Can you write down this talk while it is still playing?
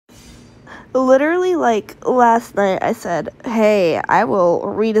Literally, like, last night I said, hey, I will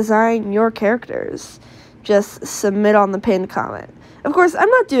redesign your characters. Just submit on the pinned comment. Of course, I'm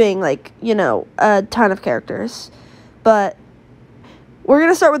not doing, like, you know, a ton of characters, but we're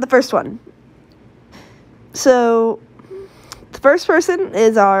going to start with the first one. So, the first person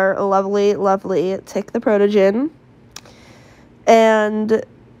is our lovely, lovely Tik the Protogen, and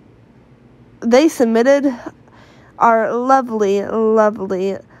they submitted our lovely,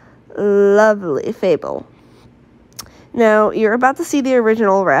 lovely, lovely Fable. Now, you're about to see the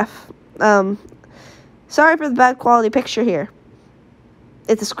original ref. Sorry for the bad quality picture here.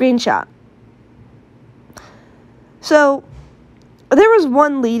 It's a screenshot. So, there was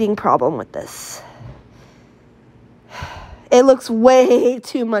one leading problem with this. It looks way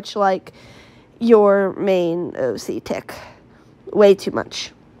too much like your main OC Tik. Way too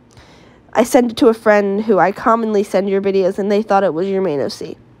much. I sent it to a friend who I commonly send your videos, and they thought it was your main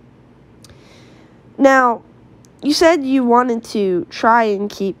OC. Now, you said you wanted to try and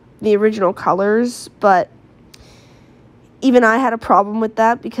keep the original colors, but even I had a problem with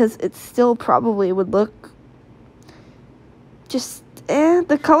that because it still probably would look just,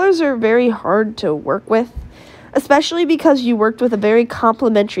 the colors are very hard to work with, especially because you worked with a very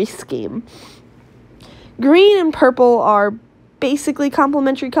complementary scheme. Green and purple are basically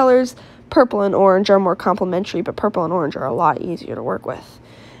complementary colors. Purple and orange are more complementary, but purple and orange are a lot easier to work with.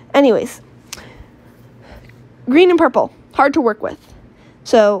 Anyways, green and purple, hard to work with.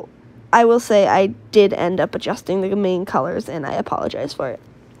 So, I will say I did end up adjusting the main colors, and I apologize for it.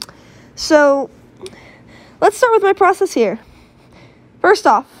 So, let's start with my process here. First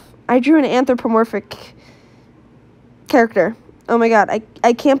off, I drew an anthropomorphic character. Oh my god,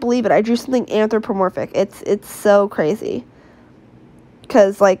 I can't believe it. I drew something anthropomorphic. It's so crazy.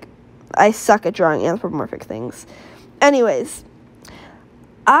 Because, like, I suck at drawing anthropomorphic things. Anyways,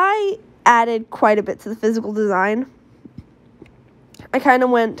 I added quite a bit to the physical design. I kind of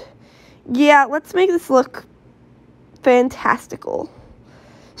went, yeah, let's make this look fantastical.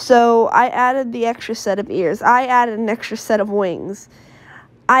 So I added the extra set of ears. I added an extra set of wings.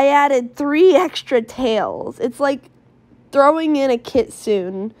 I added 3 extra tails. It's like throwing in a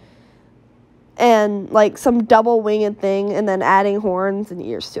kitsune and like some double winged thing and then adding horns and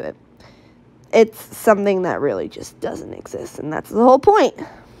ears to it. It's something that really just doesn't exist, and that's the whole point.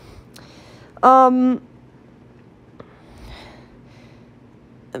 I mean,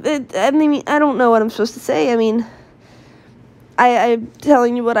 I don't know what I'm supposed to say. I mean, I'm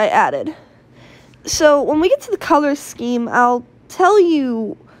telling you what I added. So, when we get to the color scheme, I'll tell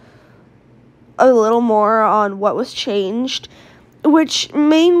you a little more on what was changed, which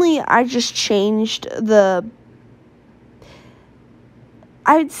mainly I just changed the,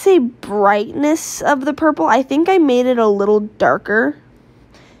 I'd say, brightness of the purple. I think I made it a little darker.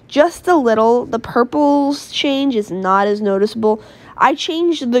 Just a little. The purple's change is not as noticeable. I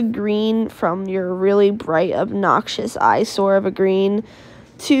changed the green from your really bright, obnoxious eyesore of a green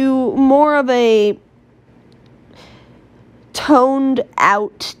to more of a toned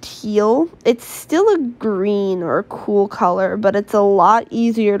out teal. It's still a green or a cool color, but it's a lot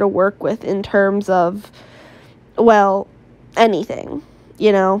easier to work with in terms of, well, anything,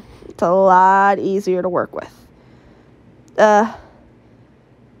 you know? It's a lot easier to work with. Yeah,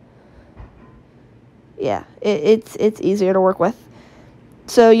 it's easier to work with.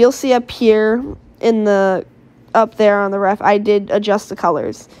 So you'll see up here in the, up there on the ref, I did adjust the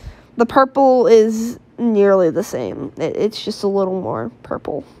colors. The purple is nearly the same. It's just a little more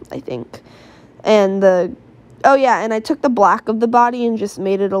purple, I think. And the, oh yeah, and I took the black of the body and just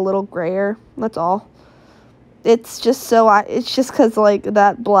made it a little grayer. That's all. It's just so, it's just because, like,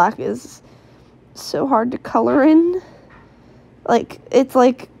 that black is so hard to color in. Like, it's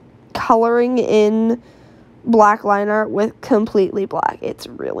like coloring in black line art with completely black. It's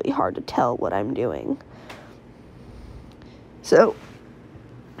really hard to tell what I'm doing. So,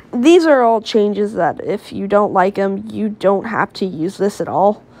 these are all changes that if you don't like them, you don't have to use this at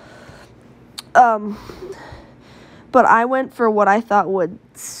all. But I went for what I thought would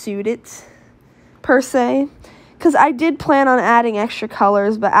suit it, per se. Because I did plan on adding extra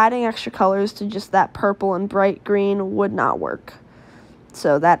colors, but adding extra colors to just that purple and bright green would not work.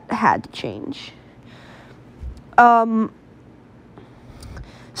 So that had to change.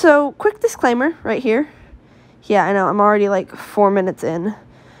 So, quick disclaimer right here. Yeah, I know, I'm already like 4 minutes in.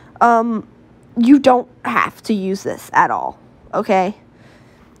 You don't have to use this at all, okay?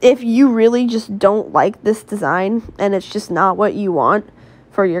 If you really just don't like this design and it's just not what you want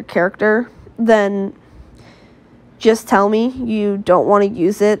for your character, then just tell me you don't want to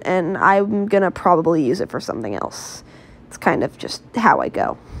use it, and I'm gonna probably use it for something else. It's kind of just how I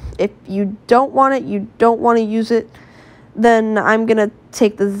go. If you don't want it, you don't want to use it, then I'm going to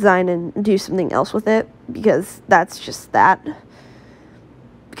take the design and do something else with it, because that's just that.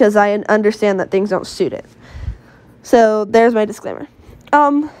 Because I understand that things don't suit it. So there's my disclaimer.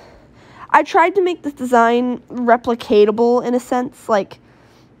 I tried to make this design replicatable in a sense. Like,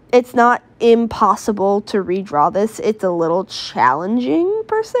 it's not impossible to redraw this. It's a little challenging,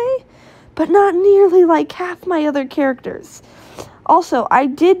 per se, but not nearly like half my other characters. Also, I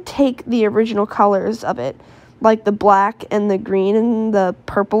did take the original colors of it, like the black and the green and the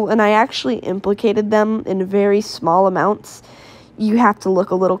purple, and I actually implicated them in very small amounts. You have to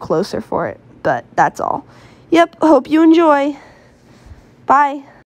look a little closer for it, but that's all. Yep, hope you enjoy. Bye.